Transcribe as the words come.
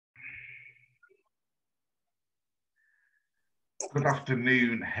Good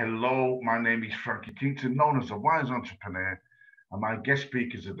afternoon. Hello, my name is Frankie Kington, known as a wise entrepreneur, and my guest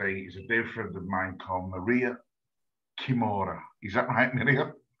speaker today is a dear friend of mine called Maria Kimura. Is that right,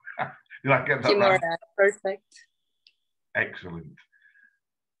 Maria? Did I get that Kimura, right? perfect. Excellent.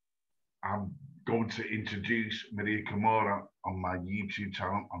 I'm going to introduce Maria Kimura on my YouTube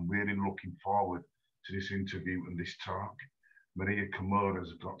channel. I'm really looking forward to this interview and this talk. Maria Kimura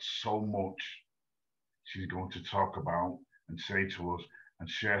has got so much she's going to talk about and say to us and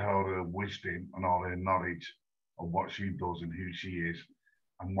share all her wisdom and all her knowledge of what she does and who she is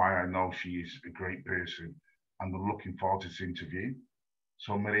and why I know she is a great person. And I'm looking forward to this interview.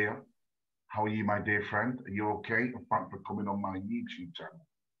 So Maria, how are you, my dear friend? Are you okay? And thanks for coming on my YouTube channel.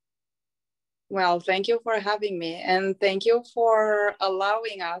 Well, thank you for having me, and thank you for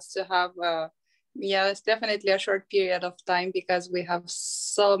allowing us to have it's definitely a short period of time because we have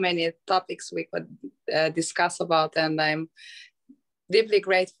so many topics we could discuss about, and I'm deeply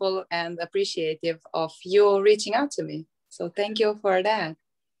grateful and appreciative of you reaching out to me. So thank you for that.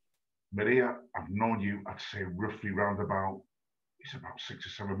 Maria, I've known you, I'd say roughly round about, it's about 6 or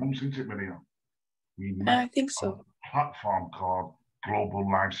 7 months, isn't it, Maria? We met I think so. on a platform called Global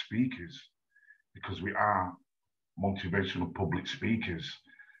Live Speakers because we are motivational public speakers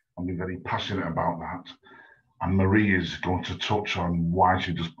and we're very passionate about that. And Maria's going to touch on why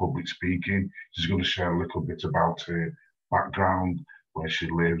she does public speaking. She's going to share a little bit about her background, where she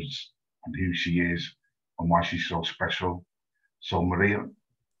lives and who she is and why she's so special. So Maria,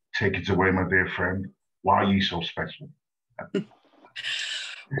 take it away, my dear friend. Why are you so special?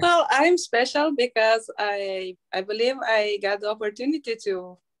 Well, I'm special because I believe I got the opportunity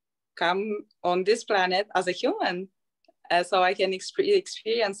to come on this planet as a human. So I can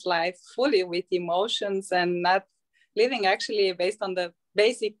experience life fully with emotions and not living actually based on the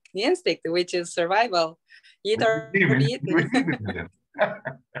basic instinct, which is survival. Eat or be eaten.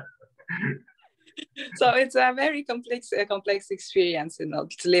 So it's a very complex experience, to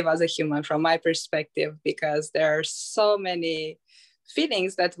live as a human from my perspective, because there are so many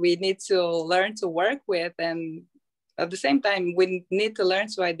feelings that we need to learn to work with, and at the same time we need to learn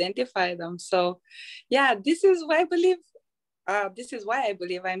to identify them. So yeah, this is why I believe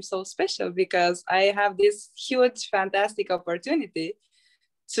I'm so special, because I have this huge, fantastic opportunity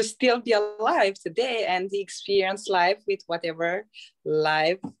to still be alive today and experience life with whatever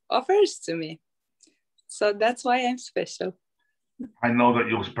life offers to me. So that's why I'm special. I know that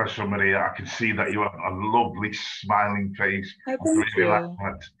you're special, Maria. I can see that you have a lovely, smiling face. I really like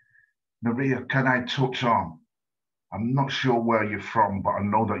that. Maria, can I touch on? I'm not sure where you're from, but I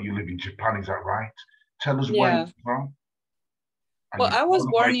know that you live in Japan. Is that right? Tell us where you're from. Well, I was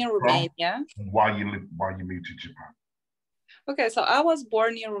born in Romania. Why you moved to Japan? Okay, so I was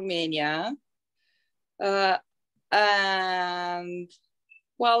born in Romania, and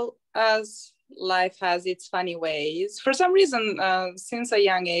well, as life has its funny ways, for some reason, since a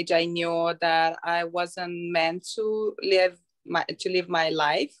young age, I knew that I wasn't meant to live my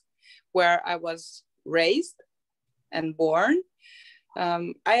life where I was raised and born.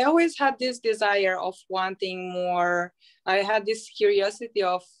 I always had this desire of wanting more. I had this curiosity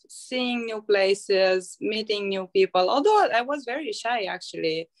of seeing new places, meeting new people, although I was very shy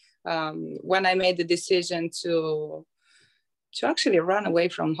actually when I made the decision to actually run away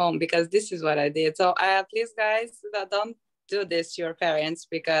from home, because this is what I did. So please guys, don't do this to your parents,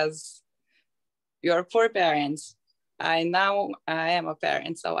 because you're poor parents. I am a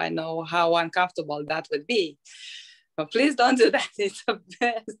parent, so I know how uncomfortable that would be. But please don't do that.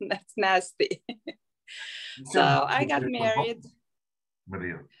 That's nasty. So I got married.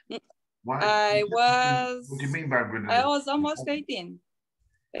 Maria, why? What do you mean by I was almost 18.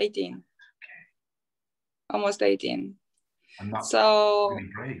 Almost 18. And that's really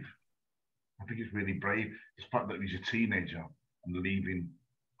brave. I think it's really brave. The fact that he's a teenager and leaving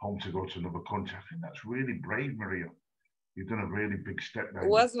home to go to another country, I think that's really brave, Maria. You've done a really big step there.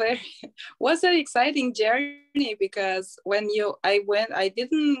 Was an exciting journey, because when I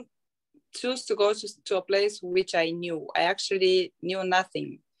didn't choose to go to a place which I knew. I actually knew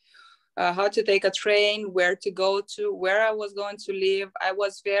nothing. How to take a train, where to go to, where I was going to live. I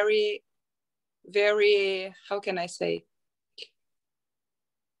was very, very, how can I say?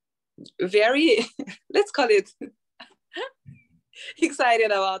 Very, let's call it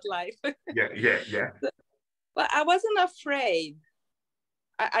excited about life. Yeah. But I wasn't afraid.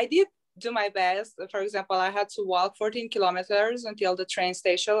 I did do my best. For example, I had to walk 14 kilometers until the train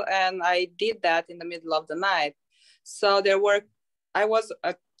station, and I did that in the middle of the night. So I was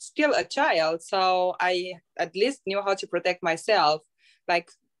still a child, so I at least knew how to protect myself. Like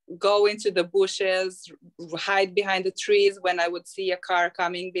go into the bushes, hide behind the trees when I would see a car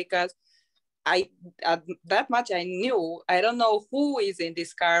coming, because that much I knew, I don't know who is in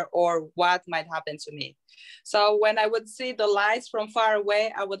this car or what might happen to me. So when I would see the lights from far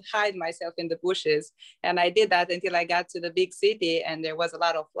away, I would hide myself in the bushes. And I did that until I got to the big city and there was a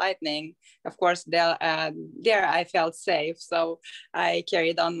lot of lightning. Of course, there I felt safe. So I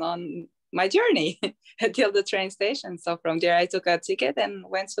carried on my journey until the train station. So from there, I took a ticket and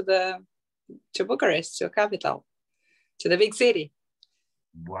went to Bucharest, to capital, to the big city.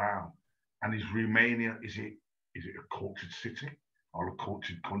 Wow. And is Romania, is it a cultured city or a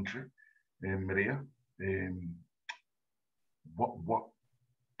cultured country, Maria? What,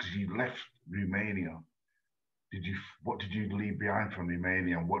 because you left Romania, what did you leave behind from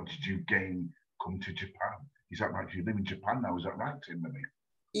Romania, and what did you gain come to Japan? Is that right? You live in Japan now, is that right, Maria?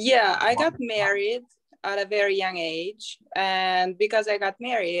 Yeah, I got married at a very young age. And because I got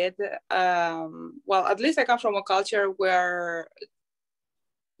married, well, at least I come from a culture where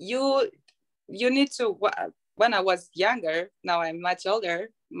you need to, when I was younger, now I'm much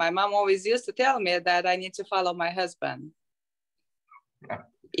older, my mom always used to tell me that I need to follow my husband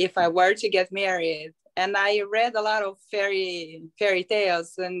if I were to get married. And I read a lot of fairy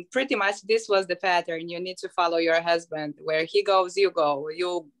tales, and pretty much this was the pattern. You need to follow your husband. Where he goes, you go.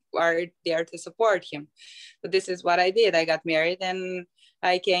 You are there to support him. So this is what I did. I got married and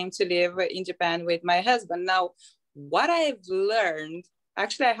I came to live in Japan with my husband. Now, what I've learned,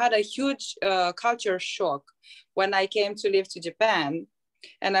 actually, I had a huge culture shock when I came to live to Japan,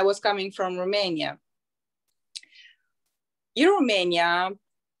 and I was coming from Romania. In Romania,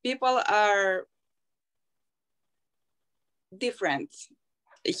 people are different.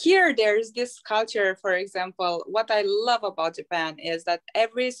 Here, there's this culture, for example, what I love about Japan is that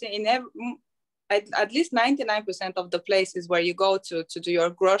at least 99% of the places where you go to do your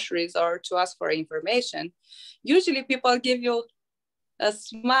groceries or to ask for information, usually people give you a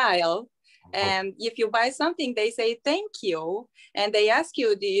smile. And if you buy something, they say thank you, and they ask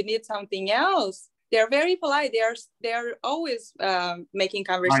you, do you need something else? They're very polite. They're always making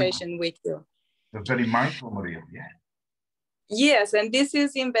conversation with you. They're very mindful, Maria. Yeah. Yes, and this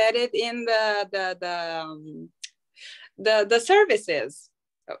is embedded in the services.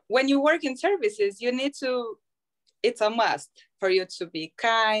 When you work in services, you need to. It's a must for you to be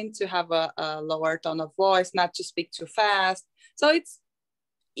kind, to have a lower tone of voice, not to speak too fast. So it's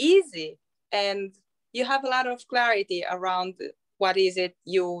easy, and you have a lot of clarity around what is it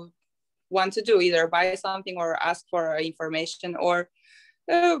you want to do, either buy something or ask for information or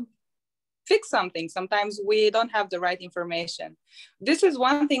fix something. Sometimes we don't have the right information. This is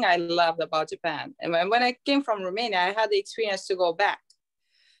one thing I loved about Japan. And when I came from Romania, I had the experience to go back.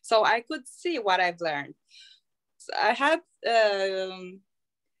 So I could see what I've learned. So I had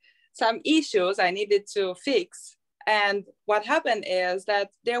some issues I needed to fix. And what happened is that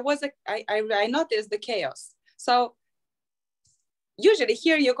there was I noticed the chaos. So usually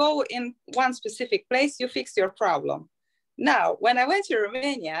here you go in one specific place, you fix your problem. Now, when I went to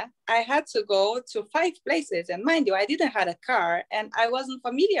Romania, I had to go to 5 places. And mind you, I didn't have a car and I wasn't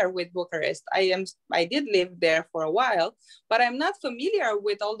familiar with Bucharest. I did live there for a while, but I'm not familiar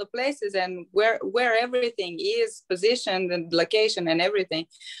with all the places and where everything is positioned and location and everything.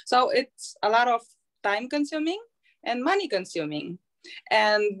 So it's a lot of time consuming and money consuming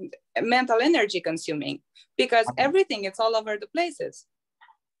and mental energy consuming, because everything is all over the places.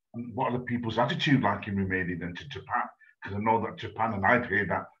 And what are the people's attitude like in Romania then to Japan? Because I know that Japan, and I've heard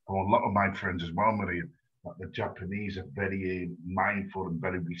that from a lot of my friends as well, Maria, that the Japanese are very mindful and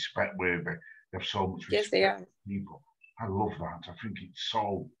very respect-worthy. They have so much respect for people. I love that. I think it's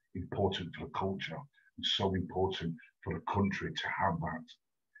so important for the culture. It's so important for the country to have that.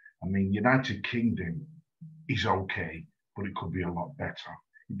 I mean, United Kingdom is okay, but it could be a lot better.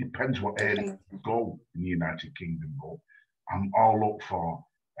 It depends what area you go in the United Kingdom, but I'm all up for,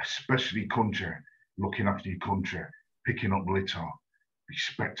 especially country, looking after your country, picking up litter,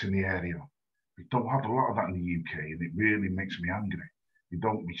 respecting the area. We don't have a lot of that in the UK, and it really makes me angry. They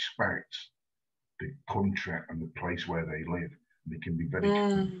don't respect the country and the place where they live. They can be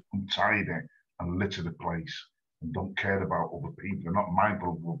very untidy and litter the place and don't care about other people. They're not mindful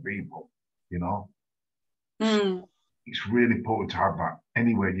of other people, you know? So it's really important to have that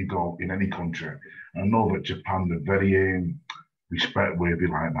anywhere you go in any country. I know that Japan, they're very respect-worthy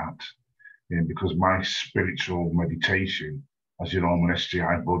like that. Because my spiritual meditation, as you know, my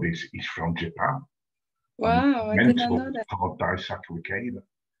SGI buddies, is from Japan. Wow, I didn't know that. Called Daisaku Ikeda.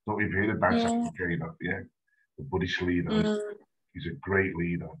 Don't you've heard of Daisaku Ikeda? Yeah, the Buddhist leader. He's a great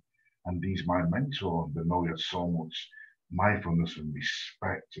leader. And he's my mentor. They know he had so much mindfulness and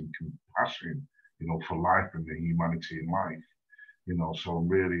respect and compassion, for life and the humanity in life. So I'm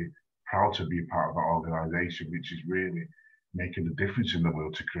really proud to be part of that organization, which is really making a difference in the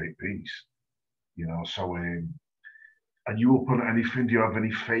world to create peace. So are you up on anything? Do you have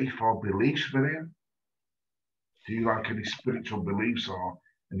any faith or beliefs, Maria? Do you like any spiritual beliefs or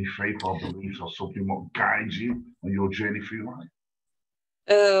any faith or beliefs or something what guides you on your journey through life?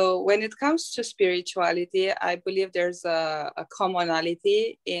 When it comes to spirituality, I believe there's a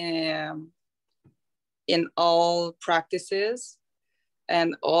commonality in all practices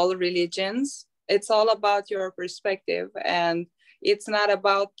and all religions. It's all about your perspective, and it's not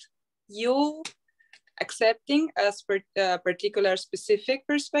about you accepting a particular specific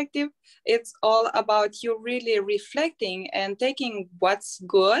perspective. It's all about you really reflecting and taking what's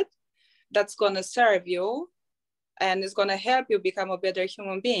good that's going to serve you and is going to help you become a better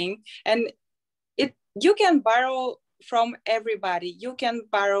human being. And you can borrow from everybody. You can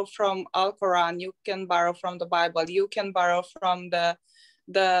borrow from Al-Quran, you can borrow from the Bible, you can borrow from the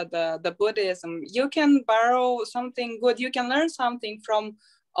Buddhism, you can borrow something good, you can learn something from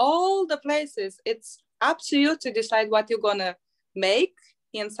all the places. It's up to you to decide what you're gonna make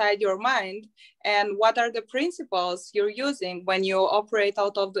inside your mind and what are the principles you're using when you operate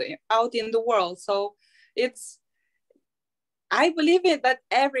out in the world. So I believe it that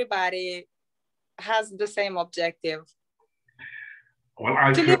everybody has the same objective,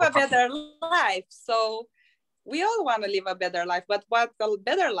 to live a better life. So we all want to live a better life, but what a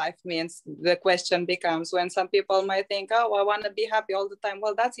better life means, the question becomes, when some people might think, oh, I want to be happy all the time.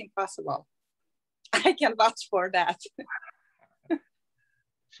 Well, that's impossible. I can vouch for that.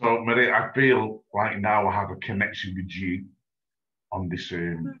 So, Maria, I feel like now I have a connection with you on this,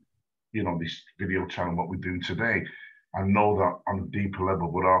 this video channel, what we're doing today. I know that on a deeper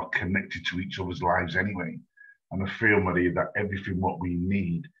level, we're all connected to each other's lives anyway. And I feel, Maria, that everything what we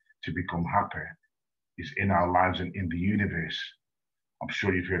need to become happy is in our lives and in the universe. I'm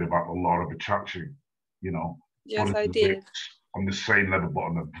sure you've heard about the law of attraction, Yes, I did. On the same level, but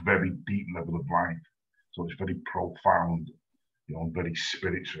on a very deep level of life. So it's very profound, and very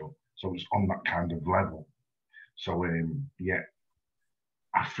spiritual. So it's on that kind of level. So,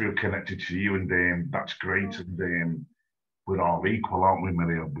 I feel connected to you, and that's great. And we're all equal, aren't we,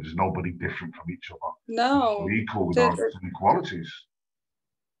 Maria? There's nobody different from each other. No. We're equal with our same qualities.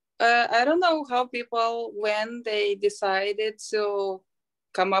 I don't know how people, when they decided to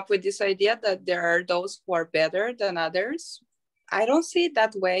come up with this idea that there are those who are better than others, I don't see it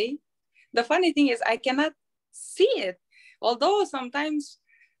that way. The funny thing is I cannot see it. Although sometimes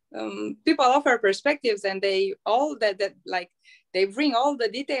people offer perspectives and they all they bring all the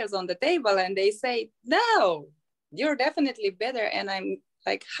details on the table and they say, no, you're definitely better. And I'm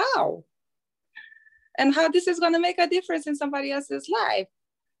like, how? And how this is going to make a difference in somebody else's life?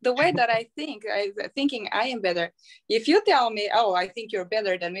 The way that I think, thinking I am better. If you tell me, oh, I think you're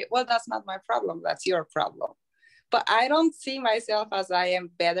better than me, well, that's not my problem. That's your problem. But I don't see myself as I am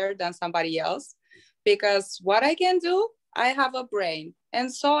better than somebody else, because what I can do, I have a brain,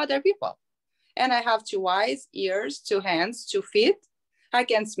 and so other people. And I have 2 eyes, ears, 2 hands, 2 feet. I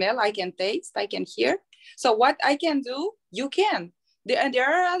can smell, I can taste, I can hear. So what I can do, you can. And there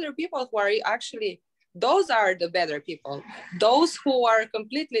are other people who are actually, those are the better people. Those who are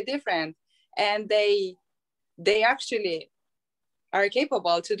completely different, and they actually are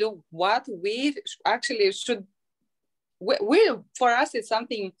capable to do what we actually should. For us, it's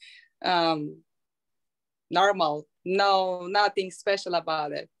something normal. No, nothing special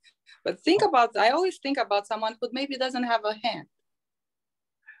about it. But I always think about someone who maybe doesn't have a hand.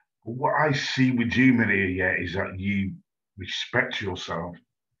 What I see with you, Maria, is that you respect yourself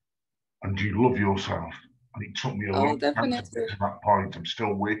and you love yourself. And it took me a long time to get to that point. I'm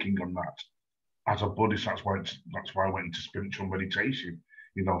still working on that. As a Buddhist, that's why I went into spiritual meditation,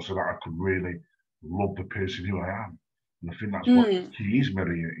 so that I could really love the person who I am. And I think that's what the key is,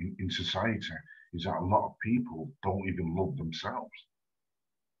 Maria, in society, is that a lot of people don't even love themselves.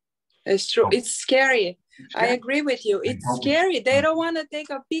 It's true. It's scary. I agree with you. It's scary. They don't want to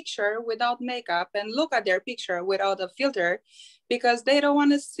take a picture without makeup and look at their picture without a filter, because they don't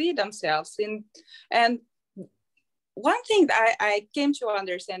want to see themselves. And one thing that I came to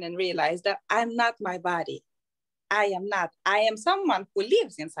understand and realize, that I'm not my body. I am not. I am someone who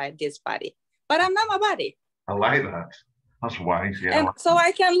lives inside this body, but I'm not my body. I like that. That's wise. Yeah. And so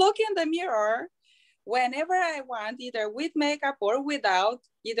I can look in the mirror whenever I want, either with makeup or without,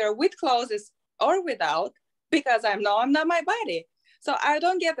 either with clothes or without, because I'm not my body. So I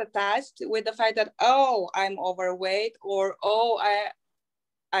don't get attached with the fact that, oh, I'm overweight, or, oh,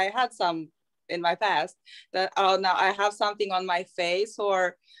 I had some in my past that, oh, now I have something on my face,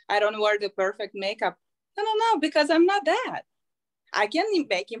 or I don't wear the perfect makeup. No, because I'm not that. I can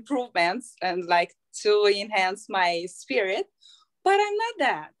make improvements and like to enhance my spirit, but I'm not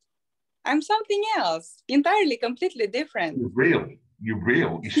that. I'm something else, entirely, completely different. You're real. You're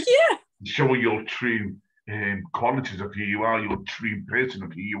real. Yeah. Show your true qualities of who you are, your true person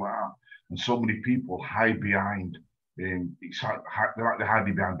of who you are. And so many people hide behind, it's like they're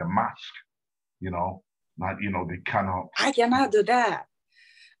hiding behind the mask, you know, like, you know, they cannot. I cannot do that.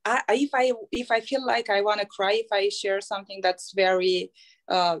 If I feel like I want to cry, if I share something that's very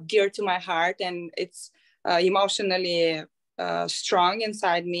dear to my heart and it's emotionally strong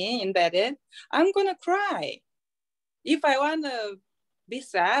inside me, embedded, I'm gonna cry. If I want to be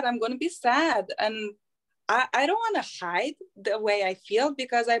sad, I'm gonna be sad. And I don't want to hide the way I feel,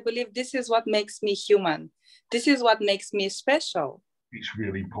 because I believe this is what makes me human. This is what makes me special. It's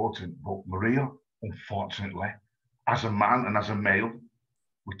really important. But Maria, unfortunately, as a man and as a male,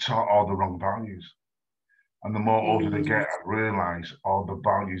 we taught all the wrong values. And the more older they get, I realize all the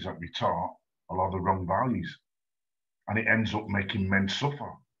values that we taught are all the wrong values. And it ends up making men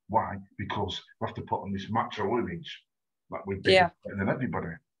suffer. Why? Because we have to put on this macho image that we're bigger than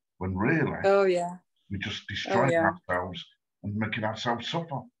everybody. When really, we're just destroying ourselves and making ourselves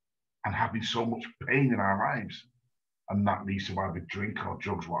suffer and having so much pain in our lives. And that leads to either drink or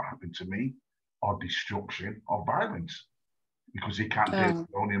drugs, what happened to me, or destruction or violence, because they can't deal with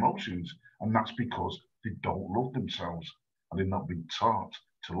their own emotions. And that's because they don't love themselves and they're not being taught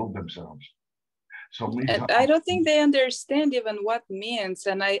to love themselves. So I don't think they understand even what it means.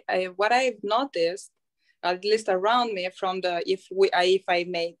 And what I've noticed, at least around me, from the if I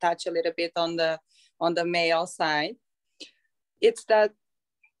may touch a little bit on the male side, it's that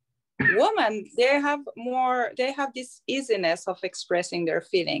women, they have this easiness of expressing their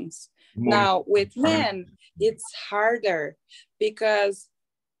feelings. Now with men, it's harder, because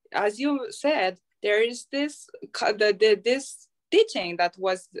as you said, there is this teaching that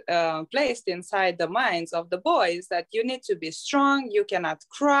was placed inside the minds of the boys that you need to be strong, you cannot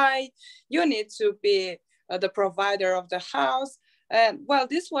cry, you need to be the provider of the house. And well,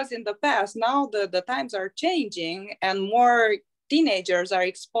 this was in the past. Now the times are changing, and more teenagers are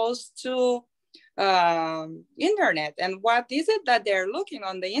exposed to internet. And what is it that they're looking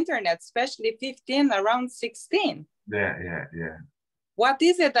on the internet, especially 15, around 16? Yeah. What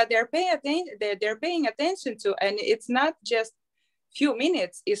is it that they're paying attention to? And it's not just few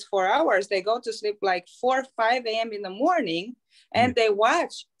minutes, it's 4 hours. They go to sleep like 4, 5 a.m. in the morning, and they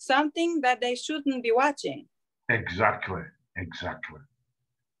watch something that they shouldn't be watching. Exactly. And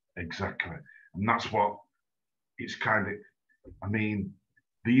that's what it's kind of, I mean,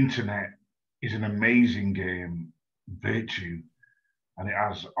 the internet is an amazing virtue, and it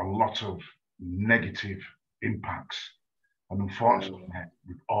has a lot of negative impacts. And unfortunately,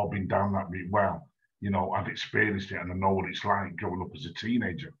 we've all been down that route. Well, you know, I've experienced it and I know what it's like growing up as a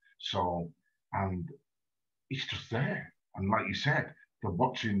teenager. So, and it's just there. And like you said, they're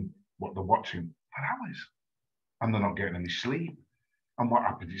watching what they're watching for hours and they're not getting any sleep. And what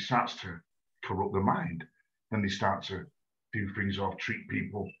happens? It starts to corrupt their mind. Then they start to do things or treat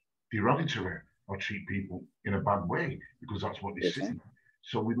people derogatory or treat people in a bad way, because that's what they see.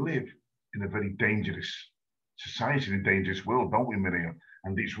 So we live in a very dangerous society, in a dangerous world, don't we, Maria?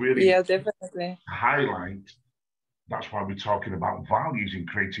 And it's really definitely highlight. That's why we're talking about values and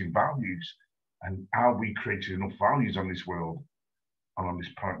creating values. And are we creating enough values on this world and on this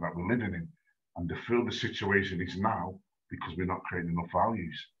planet that we're living in? And the further situation is now because we're not creating enough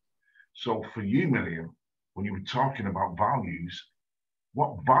values. So for you, Maria, when you were talking about values,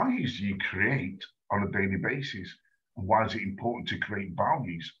 what values do you create on a daily basis? And why is it important to create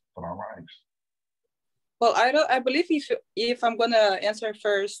values for our lives? Well, I believe if I'm going to answer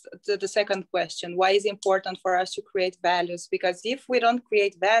first the second question, why is it important for us to create values? Because if we don't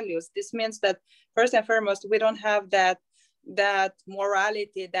create values, this means that first and foremost, we don't have that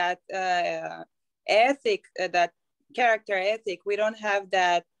morality, that ethic, that character ethic. We don't have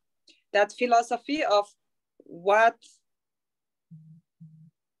that philosophy of what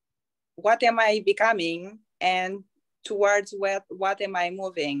am I becoming and towards what am I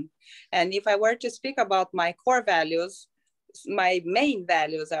moving. And if I were to speak about my core values, my main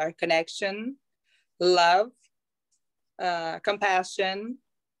values are connection, love, compassion,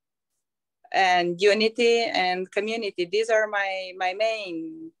 and unity and community. These are my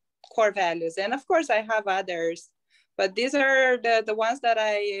main core values. And of course I have others, but these are the ones that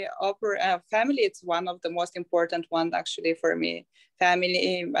I operate. Family, it's one of the most important ones actually for me.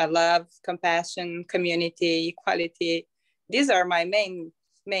 Family, love, compassion, community, equality. These are my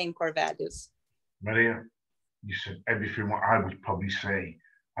main core values. Maria, you said everything what I would probably say.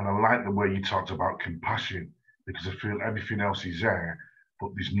 And I like the way you talked about compassion because I feel everything else is there,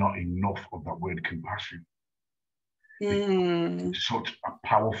 but there's not enough of that word compassion. Mm. It's such a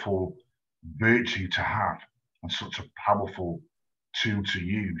powerful virtue to have and such a powerful tool to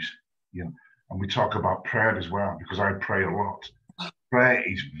use. You know, and we talk about prayer as well because I pray a lot. Prayer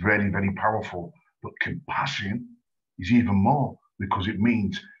is very, very powerful, but compassion is even more because it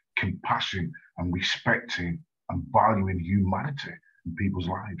means compassion and respecting and valuing humanity in people's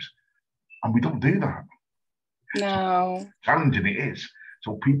lives. And we don't do that. No. Challenging it is.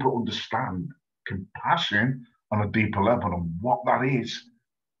 So people understand compassion on a deeper level and what that is,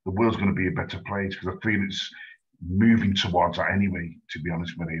 the world's going to be a better place because I feel it's moving towards that anyway, to be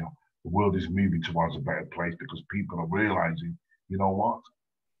honest with you. The world is moving towards a better place because people are realizing, you know what?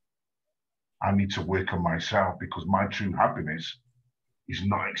 I need to work on myself because my true happiness is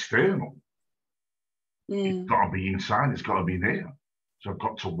not external. It's got to be inside, it's got to be there. So I've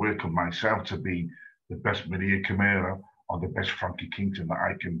got to work on myself to be the best Maria Kimura or the best Frankie Kington that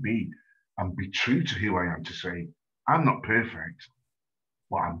I can be and be true to who I am to say, I'm not perfect,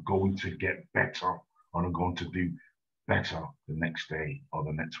 but I'm going to get better or I'm going to do better the next day or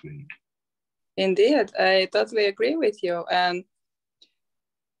the next week. Indeed, I totally agree with you. And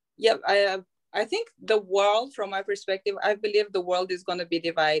yeah, I think the world, from my perspective, I believe the world is going to be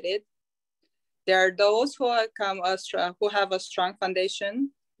divided. There are those who who have a strong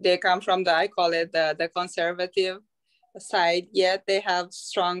foundation. They come from I call it the conservative side, yet they have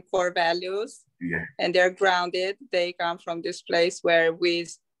strong core values. Yeah. And they're grounded. They come from this place where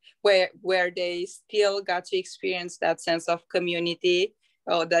they still got to experience that sense of community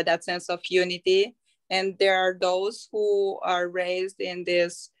or that sense of unity. And there are those who are raised in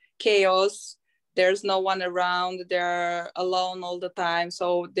this chaos. There's no one around. They're alone all the time.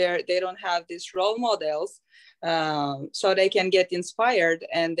 So they don't have these role models. So they can get inspired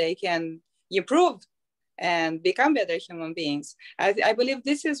and they can improve and become better human beings. I believe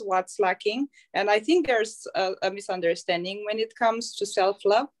this is what's lacking. And I think there's a misunderstanding when it comes to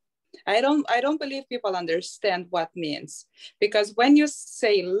self-love. I don't believe people understand what means, because when you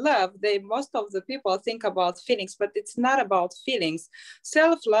say love, most of the people think about feelings, but it's not about feelings.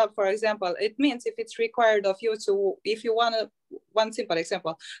 Self-love, for example, it means if it's required of you if you want to, one simple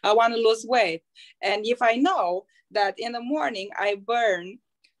example, I want to lose weight. And if I know that in the morning I burn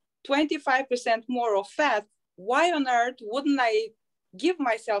 25% more of fat, why on earth wouldn't I give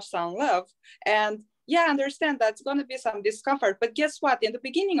myself some love? And yeah, I understand that's going to be some discomfort, but guess what? In the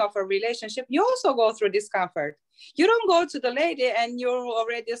beginning of a relationship, you also go through discomfort. You don't go to the lady and you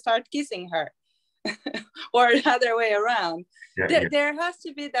already start kissing her or the other way around. Yeah. There has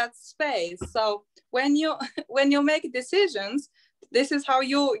to be that space. So when you make decisions, this is how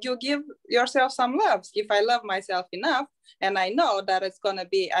you give yourself some love. If I love myself enough and I know that it's going to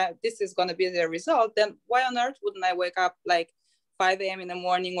be, this is going to be the result, then why on earth wouldn't I wake up like 5 a.m. in the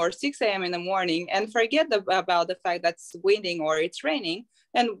morning or 6 a.m. in the morning and forget about the fact that it's windy or it's raining?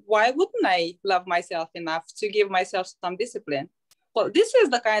 And why wouldn't I love myself enough to give myself some discipline? Well, this is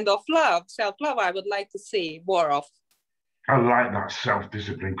the kind of love, self-love, I would like to see more of. I like that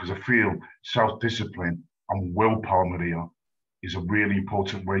self-discipline because I feel self-discipline and willpower, Maria, is a really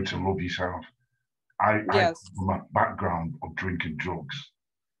important way to love yourself. Yes. I my background of drinking drugs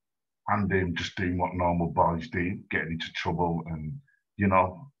and just doing what normal boys do, getting into trouble and, you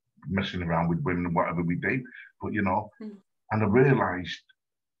know, messing around with women and whatever we do. But, you know, and I realised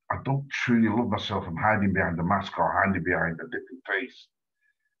I don't truly love myself. I'm hiding behind a mask or hiding behind a different face.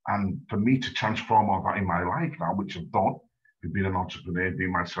 And for me to transform all that in my life now, which I've done, with being an entrepreneur,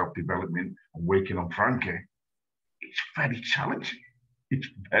 doing my self-development and working on Frankie, it's very challenging. It's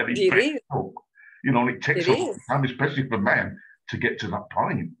very difficult. You know, and it takes a long time, especially for men, to get to that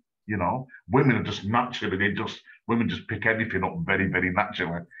point. You know, women are just naturally, women just pick everything up very, very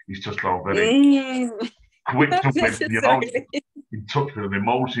naturally. It's just all very quick to you know, in touch with the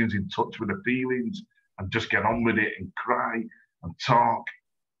emotions, in touch with the feelings, and just get on with it and cry and talk,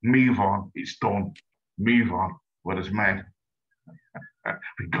 move on, it's done, move on. Whereas men,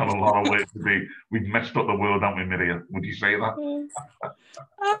 we've got a lot of work to do. We've messed up the world, haven't we, Maria? Would you say that?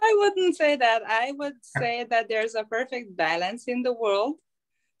 I wouldn't say that. I would say that there's a perfect balance in the world.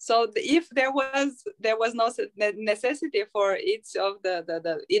 So if there was no necessity for each of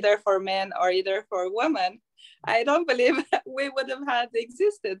the either for men or either for women, I don't believe we would have had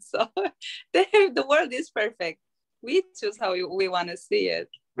existed. So the world is perfect. We choose how we want to see it.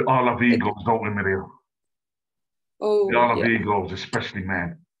 We all have egos, don't we, Maria? Oh, we all have egos, especially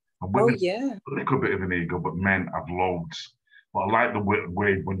men. And women, a little bit of an ego, but men have loads. But I like the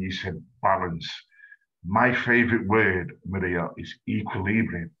word when you said balance. My favorite word, Maria, is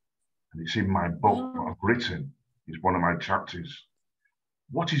equilibrium. And it's in my book that I've written. It's one of my chapters.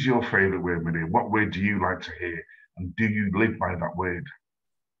 What is your favorite word, Maria? What word do you like to hear? And do you live by that word?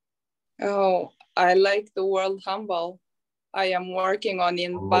 Oh, I like the word humble. I am working on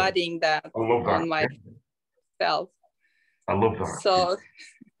embodying that I love that. on myself. I love that. So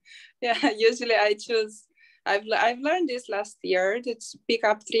yeah, usually I choose, I've learned this last year to pick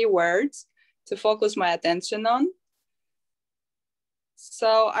up 3 words to focus my attention on.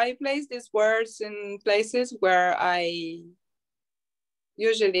 So I place these words in places where I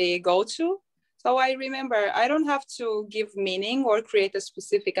usually go to. So I remember I don't have to give meaning or create a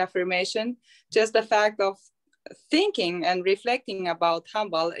specific affirmation. Just the fact of thinking and reflecting about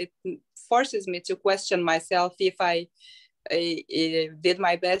humble, it forces me to question myself if I did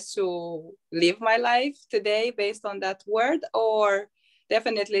my best to live my life today based on that word, or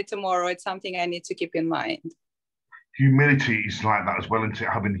definitely tomorrow it's something I need to keep in mind. Humility is like that as well, isn't it?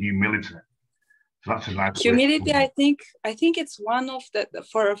 Having humility. So that's a nice humility. I think it's one of the,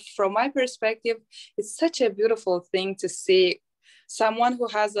 from my perspective, it's such a beautiful thing to see someone who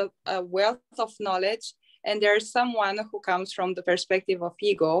has a wealth of knowledge, and there's someone who comes from the perspective of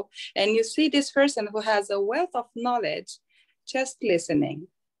ego, and you see this person who has a wealth of knowledge just listening.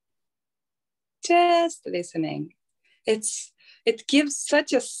 It gives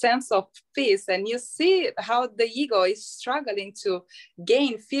such a sense of peace, and you see how the ego is struggling to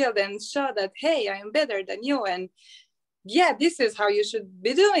gain field and show that, hey, I'm better than you, and yeah, this is how you should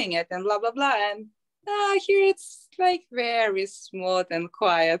be doing it, and blah blah blah. And here it's like very smooth and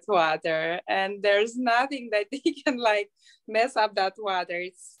quiet water, and there's nothing that can like mess up that water.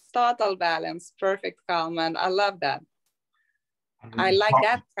 It's total balance, perfect calm, and I love that. I like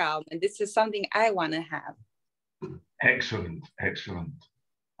that calm, and this is something I want to have. Excellent.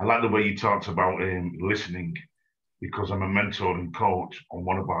 I like the way you talked about listening, because I'm a mentor and coach, and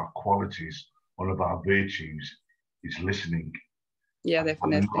one of our qualities, one of our virtues is listening. Yeah,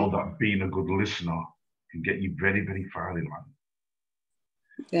 definitely. I know that being a good listener can get you very, very far in life.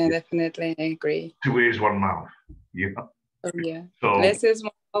 Yeah, definitely. I agree. 2 ears, 1 mouth. Yeah. Oh, yeah. So, less is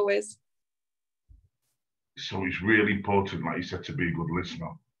more always. So it's really important, like you said, to be a good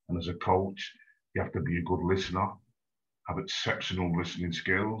listener. And as a coach, you have to be a good listener, have exceptional listening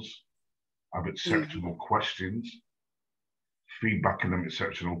skills, have exceptional questions, feedback in them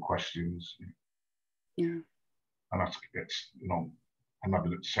exceptional questions. Yeah. And that's, and have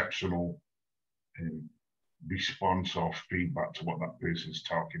an exceptional response or feedback to what that person's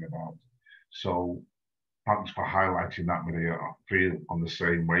talking about. So thanks for highlighting that, Maria. I feel on the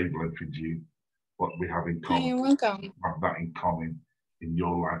same wavelength with you. What we have in common. You're welcome. We have that in common in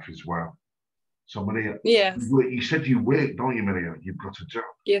your life as well. So Maria, yes, you said you work, don't you, Maria? You've got a job.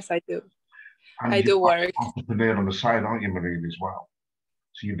 Yes, I do. And I do work. Entrepreneur on the side, aren't you, Maria, as well?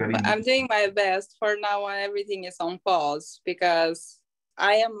 So you're very. I'm doing my best. For now on, everything is on pause because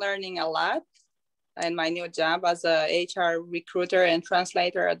I am learning a lot in my new job as a HR recruiter and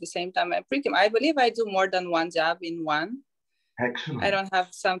translator at the same time. I believe I do more than one job in one. Excellent. I don't have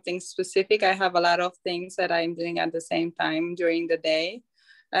something specific. I have a lot of things that I'm doing at the same time during the day.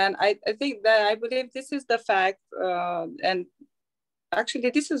 And I think that I believe this is the fact. And actually,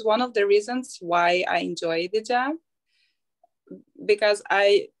 this is one of the reasons why I enjoy the job. Because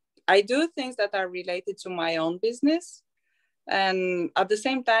I do things that are related to my own business. And at the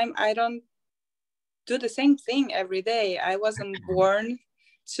same time, I don't do the same thing every day. I wasn't born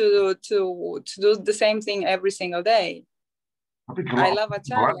to do the same thing every single day. I love a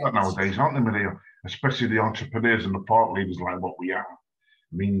challenge. Like that nowadays, aren't they, Maria? Especially the entrepreneurs and the thought leaders like what we are.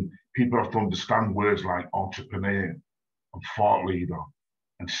 I mean, people have to understand words like entrepreneur and thought leader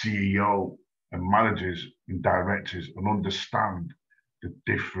and CEO and managers and directors, and understand the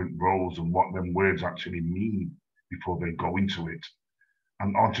different roles and what them words actually mean before they go into it.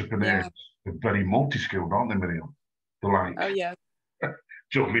 And entrepreneurs are very multi-skilled, aren't they, Maria? They're like, oh yeah,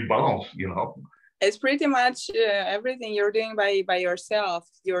 juggling balls, It's pretty much everything you're doing by yourself.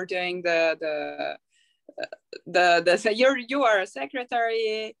 You're doing you are a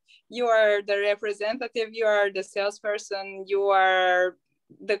secretary, you are the representative, you are the salesperson, you are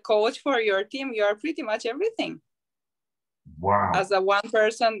the coach for your team. You are pretty much everything. Wow. As a one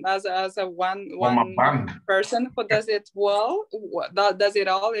person, as a one person who does it well, does it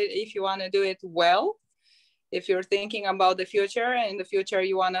all. If you want to do it well, if you're thinking about the future, and in the future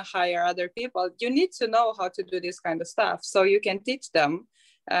you want to hire other people, you need to know how to do this kind of stuff so you can teach them.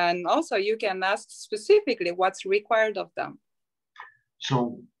 And also you can ask specifically what's required of them.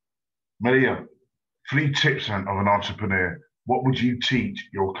 So, Maria, 3 tips then of an entrepreneur. What would you teach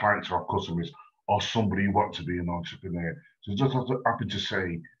your clients or customers or somebody who wants to be an entrepreneur. So just happy to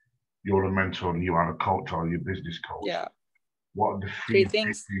say you're a mentor and you are a coach or you're a business coach. Yeah. What are the Three three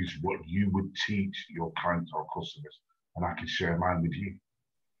things. things what you would teach your clients or customers? And I can share mine with you.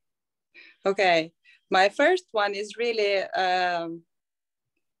 Okay. My first one is really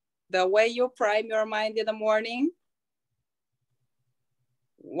the way you prime your mind in the morning.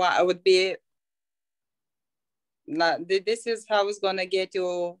 What would be, this is how it's going to get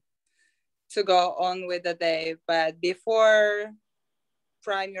you to go on with the day. But before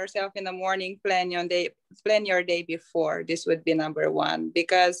prime yourself in the morning, plan your day before. This would be number one,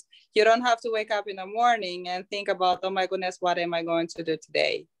 because you don't have to wake up in the morning and think about, oh my goodness, what am I going to do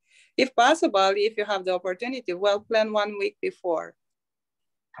today? If possible, if you have the opportunity, well, plan 1 week before.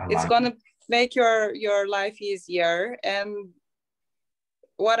 It's going to make your life easier. And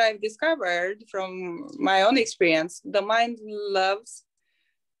what I've discovered from my own experience, the mind loves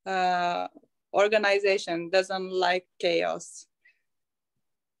organization, doesn't like chaos.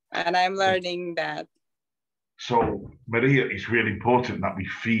 And I'm learning that. So, Maria, it's really important that we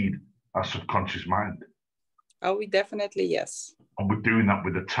feed our subconscious mind. Oh, we definitely, yes. And we're doing that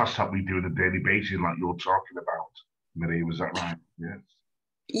with the tasks that we do on a daily basis, like you're talking about. Maria, was that right? Yes.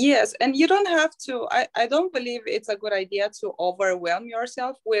 Yes, and you don't have to, I don't believe it's a good idea to overwhelm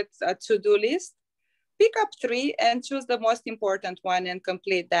yourself with a to-do list. Pick up 3 and choose the most important one and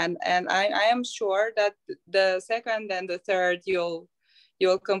complete them. And I am sure that the second and the third you'll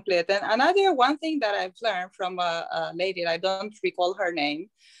complete. And another one thing that I've learned from a lady, I don't recall her name.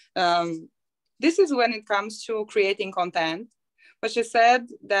 This is when it comes to creating content. But she said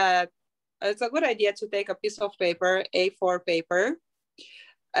that it's a good idea to take a piece of paper, A4 paper,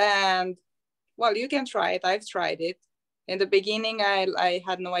 and well, you can try it. I've tried it. In the beginning, I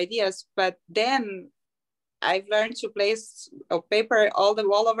had no ideas, but then I've learned to place a paper all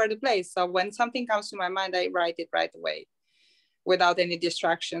over the place. So when something comes to my mind, I write it right away without any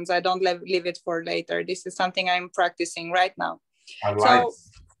distractions. I don't leave it for later. This is something I'm practicing right now. I like.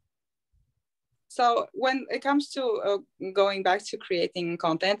 So when it comes to going back to creating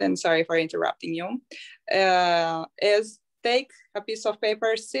content, and sorry for interrupting you, is take a piece of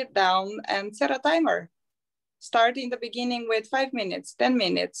paper, sit down and set a timer. Start in the beginning with 5 minutes, 10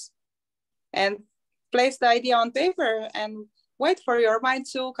 minutes, and place the idea on paper and wait for your mind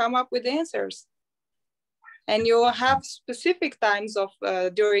to come up with the answers. And you have specific times of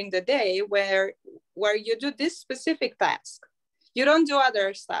during the day where you do this specific task. You don't do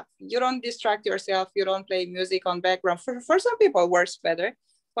other stuff. You don't distract yourself. You don't play music on background. For some people, it works better.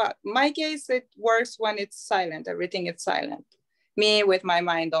 But in my case, it works when it's silent. Everything is silent. Me with my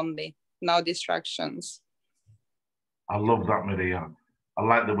mind only, no distractions. I love that, Maria. I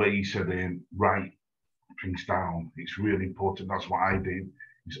like the way you said write things down. It's really important. That's what I did.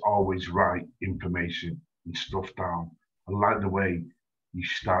 Is always write information and stuff down. I like the way you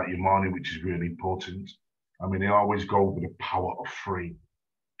start your morning, which is really important. I mean, they always go with the power of 3.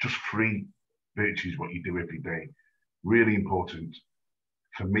 Just 3 virtues, what you do every day. Really important.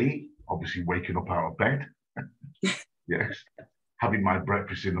 For me, obviously waking up out of bed. Yes. Having my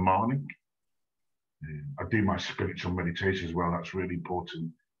breakfast in the morning. I do my spiritual meditation as well. That's really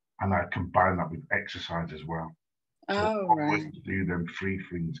important. And I combine that with exercise as well. So I always do them 3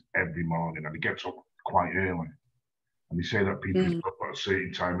 things every morning. And it gets up quite early. And they say that people who at a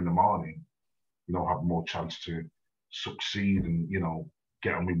certain time in the morning, have more chance to succeed and,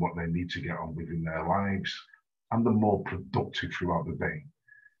 get on with what they need to get on with in their lives. And they're more productive throughout the day.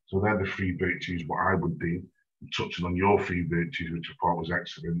 So they're the 3 virtues, what I would do. And touching on your 3 virtues, which I thought was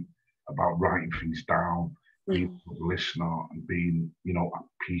excellent, about writing things down, being a listener and being, at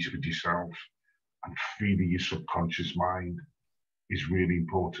peace with yourself and feeding your subconscious mind is really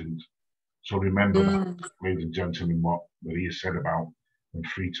important. So remember that, ladies and gentlemen, what Maria said about the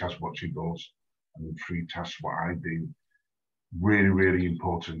 3 tasks what she does and the 3 tasks what I do. Really, really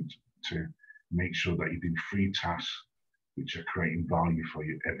important to make sure that you do 3 tasks which are creating value for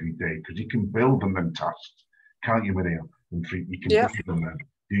you every day, because you can build on them tasks, can't you, Maria? And you can build on them.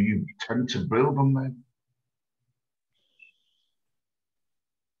 Do you tend to build on them?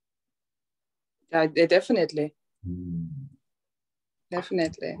 Definitely.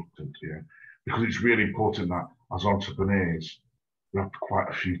 Definitely. Yeah, because it's really important that as entrepreneurs, we have quite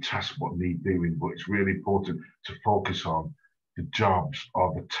a few tasks what need doing, but it's really important to focus on the jobs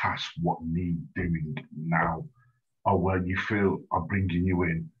or the tasks what need doing now, or where you feel are bringing you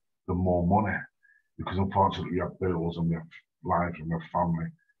in the more money. Because unfortunately, we have bills and we have lives and we have family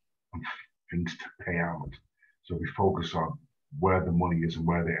and things to pay out. So we focus on where the money is and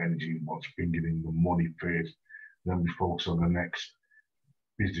where the energy and what's bringing in the money first. Then we focus on the next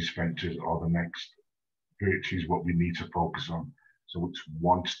business ventures or the next virtue is what we need to focus on. So it's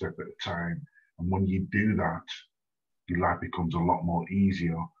one step at a time. And when you do that, your life becomes a lot more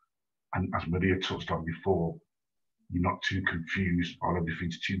easier. And as Maria touched on before, you're not too confused or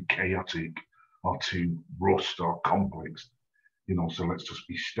everything's too chaotic or too rushed or complex. You know, so let's just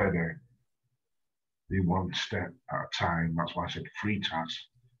be steady, do one step at a time. That's why I said 3 tasks,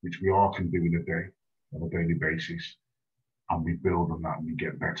 which we all can do in a day, on a daily basis. And we build on that and we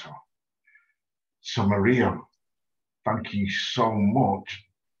get better. So Maria, thank you so much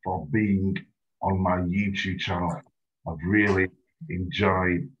for being on my YouTube channel. I've really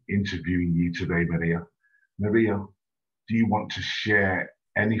enjoyed interviewing you today, Maria. Maria, do you want to share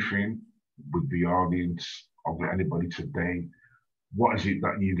anything with the audience or with anybody today? What is it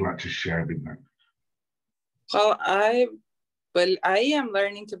that you'd like to share with them? Well, I am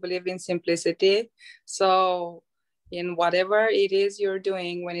learning to believe in simplicity. So in whatever it is you're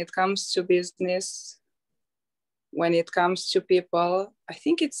doing, when it comes to business, when it comes to people, I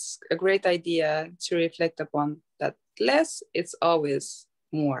think it's a great idea to reflect upon that less, it's always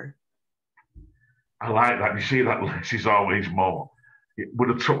more. I like that. You see that less is always more. It would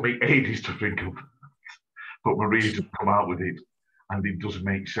have took me ages to think of that, but Maria just come out with it, and it does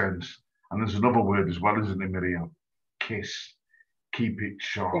make sense. And there's another word as well, isn't there, Maria? KISS. Keep it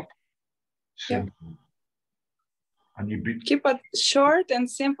short, simple. Yeah. And keep it short and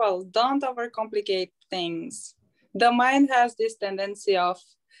simple. Don't overcomplicate things. The mind has this tendency of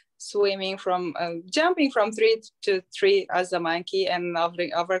swimming from, jumping from tree to tree as a monkey and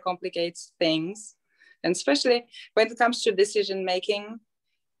overcomplicates things. And especially when it comes to decision making,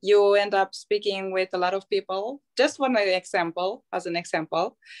 you end up speaking with a lot of people. Just one example, as an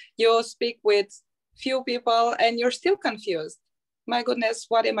example, you speak with few people and you're still confused. My goodness,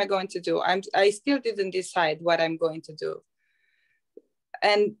 what am I going to do? I still didn't decide what I'm going to do.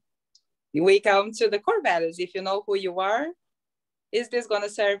 And we come to the core values. If you know who you are, is this going to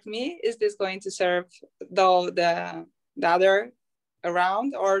serve me? Is this going to serve the other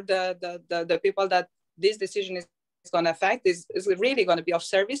around, or the people that this decision is going to affect? Is it really going to be of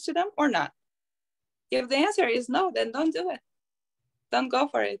service to them or not? If the answer is no, then don't do it. Don't go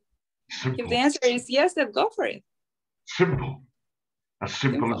for it. Simple. If the answer is yes, then go for it. Simple. As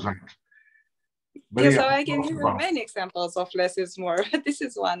simple as that. Yeah, so I can give you many examples of less is more. This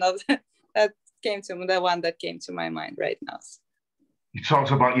is one of that came to me, the one that came to my mind right now. You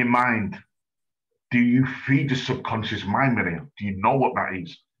talked about your mind. Do you feed the subconscious mind, Maria? Do you know what that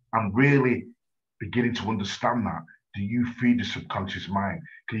is? I'm really beginning to understand that. Do you feed the subconscious mind?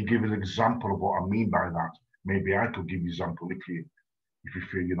 Can you give an example of what I mean by that? Maybe I could give you an example if you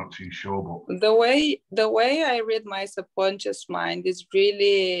feel you're not too sure. But the way I read my subconscious mind is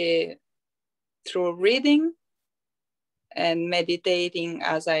really through reading and meditating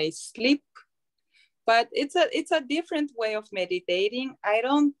as I sleep. But it's a different way of meditating. I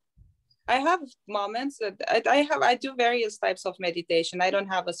have moments that I do various types of meditation. I don't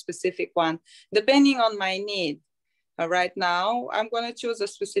have a specific one, depending on my need. Right now, I'm going to choose a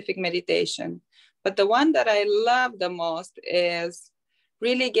specific meditation. But the one that I love the most is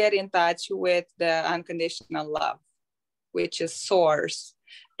really get in touch with the unconditional love, which is source.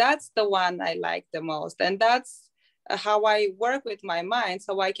 That's the one I like the most. And that's how I work with my mind,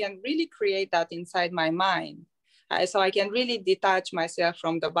 so I can really create that inside my mind. So I can really detach myself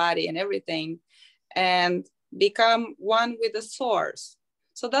from the body and everything and become one with the source.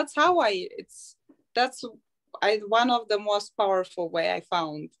 So that's how one of the most powerful way I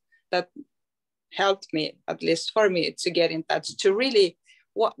found that helped me, at least for me, to get in touch, to really,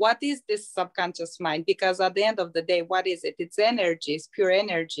 what is this subconscious mind? Because at the end of the day, what is it? It's energy, it's pure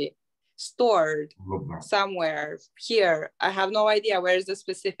energy stored somewhere here. I have no idea where is the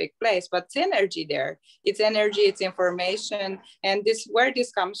specific place, but it's energy there. It's energy, it's information, and where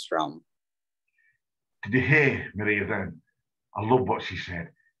this comes from. Did you hear, Maria, then? I love what she said.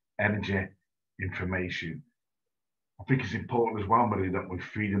 Energy, information. I think it's important as well, Maria, that we're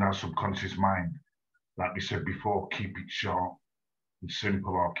feeding our subconscious mind. Like we said before, keep it short and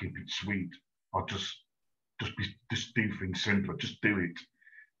simple, or keep it sweet, or just do things simpler, just do it.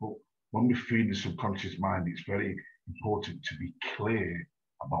 But when we feed the subconscious mind, it's very important to be clear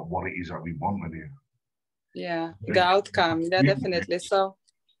about what it is that we want, Maria. Yeah, the outcome, yeah, definitely. So,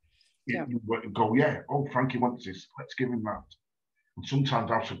 yeah. You go, yeah, oh, Frankie wants this, let's give him that. And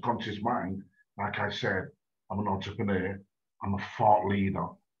sometimes our subconscious mind, like I said, I'm an entrepreneur, I'm a thought leader.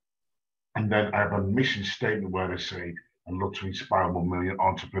 And then I have a mission statement where I say, I'd love to inspire 1 million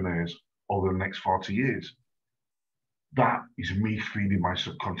entrepreneurs over the next 40 years. That is me feeding my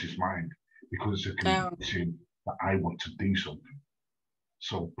subconscious mind, because it's a conviction that I want to do something.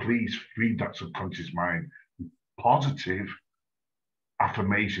 So please feed that subconscious mind with positive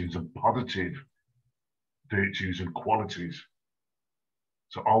affirmations and positive virtues and qualities.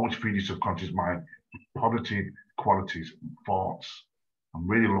 So always feed your subconscious mind with positive qualities and thoughts, and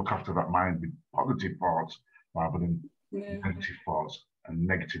really look after that mind with positive thoughts rather than negative thoughts and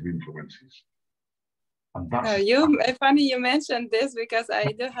negative influences. And that's funny you mentioned this, because I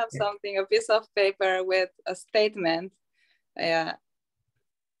do have something, a piece of paper with a statement,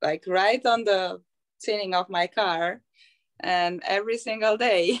 like right on the ceiling of my car, and every single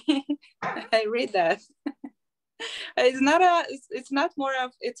day I read that. It's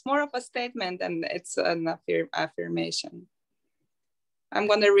more of a statement, and it's an affirmation. I'm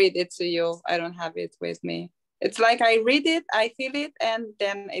gonna read it to you. I don't have it with me. It's like I read it, I feel it, and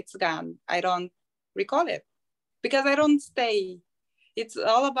then it's gone. I don't recall it because I don't stay. It's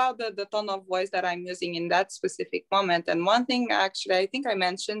all about the tone of voice that I'm using in that specific moment. And one thing, actually, I think I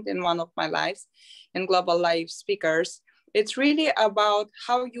mentioned in one of my lives in Global Live Speakers, it's really about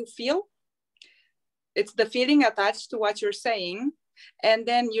how you feel. It's the feeling attached to what you're saying, and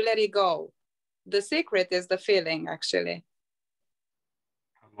then you let it go. The secret is the feeling, actually.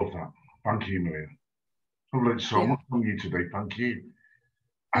 I love that. Thank you, Maria. I've learned so much from you today. Thank you.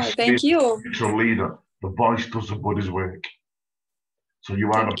 Thank you. Spiritual leader. The voice does the body's work. So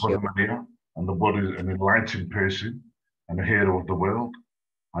you are the body, Maria, and the body is an enlightened person and a hero of the world.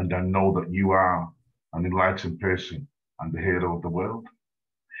 And I know that you are an enlightened person and the hero of the world.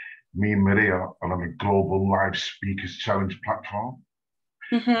 Me and Maria are on a Global Live Speakers Challenge platform.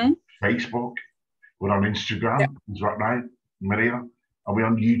 Facebook. We're on Instagram. Is that right, Maria? Are we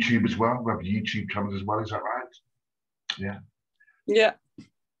on YouTube as well? We have YouTube channels as well. Is that right? Yeah. Yeah.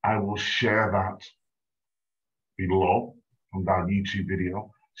 I will share that below from that YouTube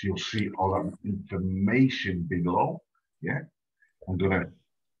video. So you'll see all that information below. Yeah. I'm going to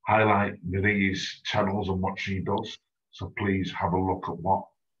highlight Maria's channels and what she does. So please have a look at what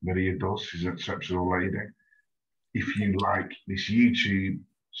Maria does. She's an exceptional lady. If you like this YouTube,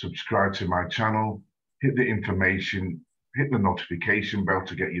 subscribe to my channel, hit the information, hit the notification bell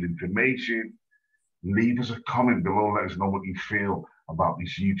to get your information. Leave us a comment below, let us know what you feel about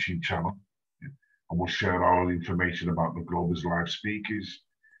this YouTube channel. And we'll share all the information about the Global Live Speakers.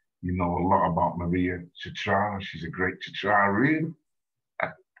 You know a lot about Maria Chitra. She's a great Chitra.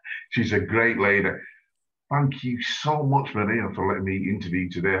 She's a great lady. Thank you so much, Maria, for letting me interview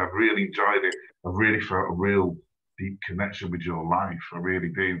today. I've really enjoyed it. I've really felt a real deep connection with your life. I really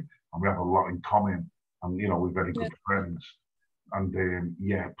do. And we have a lot in common. And, you know, we're very good friends. And,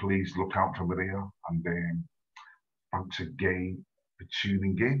 yeah, please look out for Maria. And thanks again for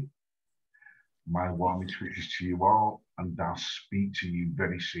tuning in. My warmest wishes to you all. And I'll speak to you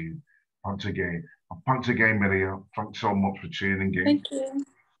very soon. Thanks again. And thanks again, Maria. Thanks so much for tuning in. Thank you.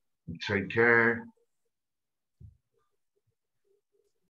 And take care.